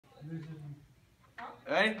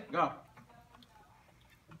Ready? Go.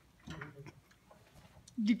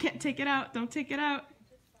 You can't take it out. Don't take it out.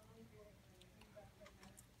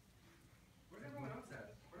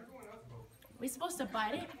 We supposed to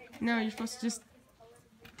bite it? No, you're supposed to just...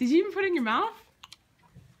 Did you even put it in your mouth?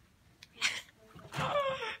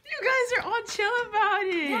 You guys are all chill about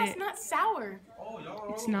it. Yeah, it's not sour.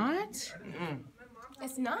 It's not?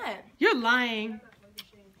 It's not. You're lying.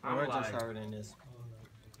 I'm just sour than this.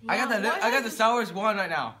 I got the sourest one right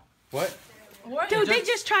now. What? Dude, they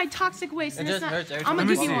just tried toxic waste. And It it's just not... hurts every I'm time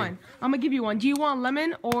gonna I give you see it. one. I'm gonna give you one. Do you want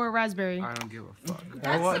lemon or raspberry? I don't give a fuck.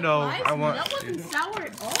 That want That wasn't sour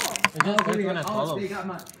at all. It just hurts when I swallow.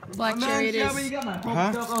 Black cherry it is. You got my hopes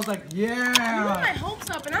Huh? up. I was like, You got yeah. my hopes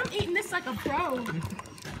up, and I'm eating this like a pro. Hold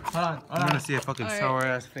on. I'm gonna see a fucking Alright. sour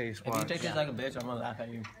ass face. If you Watch. take this like a bitch, I'm gonna laugh at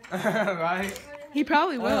you. Right? He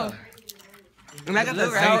probably will. And I got the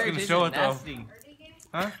Blue sour. raspberry can show it, tasted though. nasty.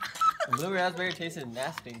 Huh? The blue raspberry tasted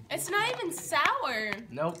nasty. It's not even sour.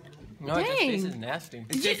 Nope. No, it just Dang. tasted nasty.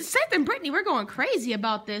 Seth and Brittany were going crazy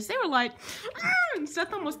about this. They were like, and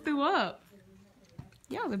Seth almost threw up.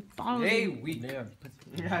 Yeah, the bottle. They weak. They are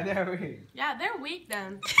Yeah, they're weak. Yeah, they're weak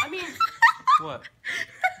then. I mean, What?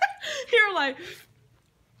 You're like,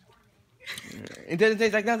 It doesn't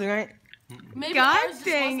taste like nothing, right? maybe God ours just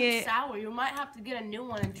dang wasn't it. sour. You might have to get a new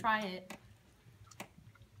one and try it.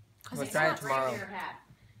 We'll try it tomorrow.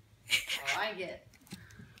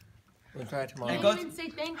 We'll try it You tomorrow. It didn't goes- even say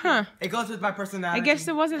thank you. huh? It goes with my I personality. guess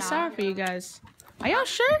it wasn't sour for you guys. Are y'all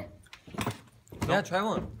sure? Yeah, try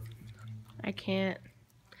one. I can't.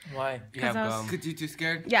 Why? You have I was- gum. Could you too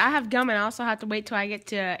scared? Yeah, I have gum, and I also have to wait till I get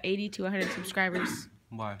to 80 to 100 subscribers,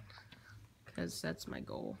 Why? because that's my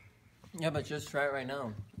goal. Yeah, but just try it right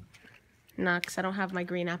now. Nah, because I don't have my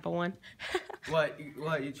green apple one. What?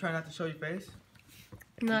 You try not to show your face?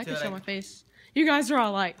 No, I You can too, show like- my face. You guys are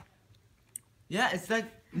all like, Yeah, it's like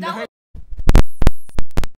That was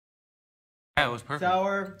Yeah, it was perfect.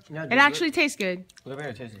 sour. Yeah, it actually tastes good.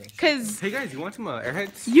 Blueberry tastes good. Because Hey guys, you want some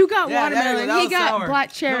Airheads? you got Yeah, watermelon, that he was got sour.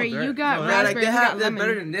 black cherry, No, you got no, Yeah, like raspberry, they you got have they're better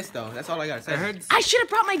lemon. than this though. That's all I gotta say. Airheads? I should have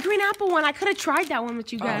brought my green apple one. I could have tried that one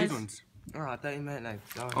with you Oh, guys. these ones. Oh, I thought you meant like.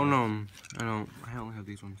 Oh no, I don't. I only have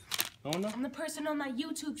these ones. No, no. I'm the person on my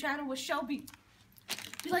YouTube channel with Shelby.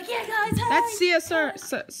 Be like, yeah, guys, hi. That's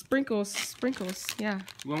CSR sprinkles. Yeah,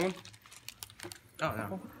 You want one? Oh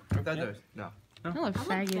no. I thought there was no. I love I look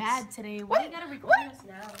faggots. bad today. Why you gotta record us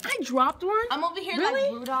now? I dropped one. I'm over here Really?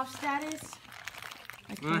 like Rudolph status.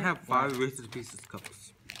 I'm gonna have 5 Reese's Pieces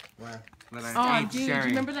cups. Where? That Oh, I dude, do you sharing.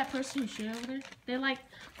 remember that person who shit over there? They like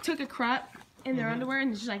took a crap in their underwear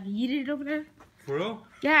and just like yeeted it over there. For real?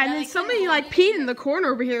 Yeah, and Yeah, then they somebody couldn't like hold peed in the corner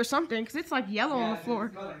over here or something because it's like yellow on the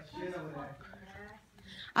floor.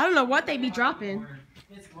 I don't know what they be dropping.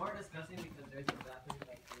 It's more disgusting because there's a bathroom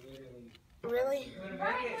like literally.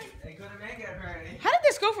 Really? They couldn't make it apparently. How did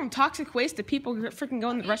this go from toxic waste to people freaking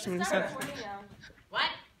going to the restroom and stuff? What?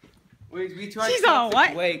 We tried She's all to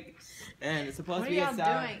what? wait, and it's supposed What to are be y'all a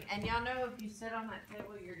sour. doing? And y'all know if you sit on that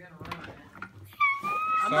table, you're gonna ruin it.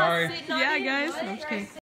 I'm Sorry. not sitting on Yeah, it. guys. What? No, I'm just kidding.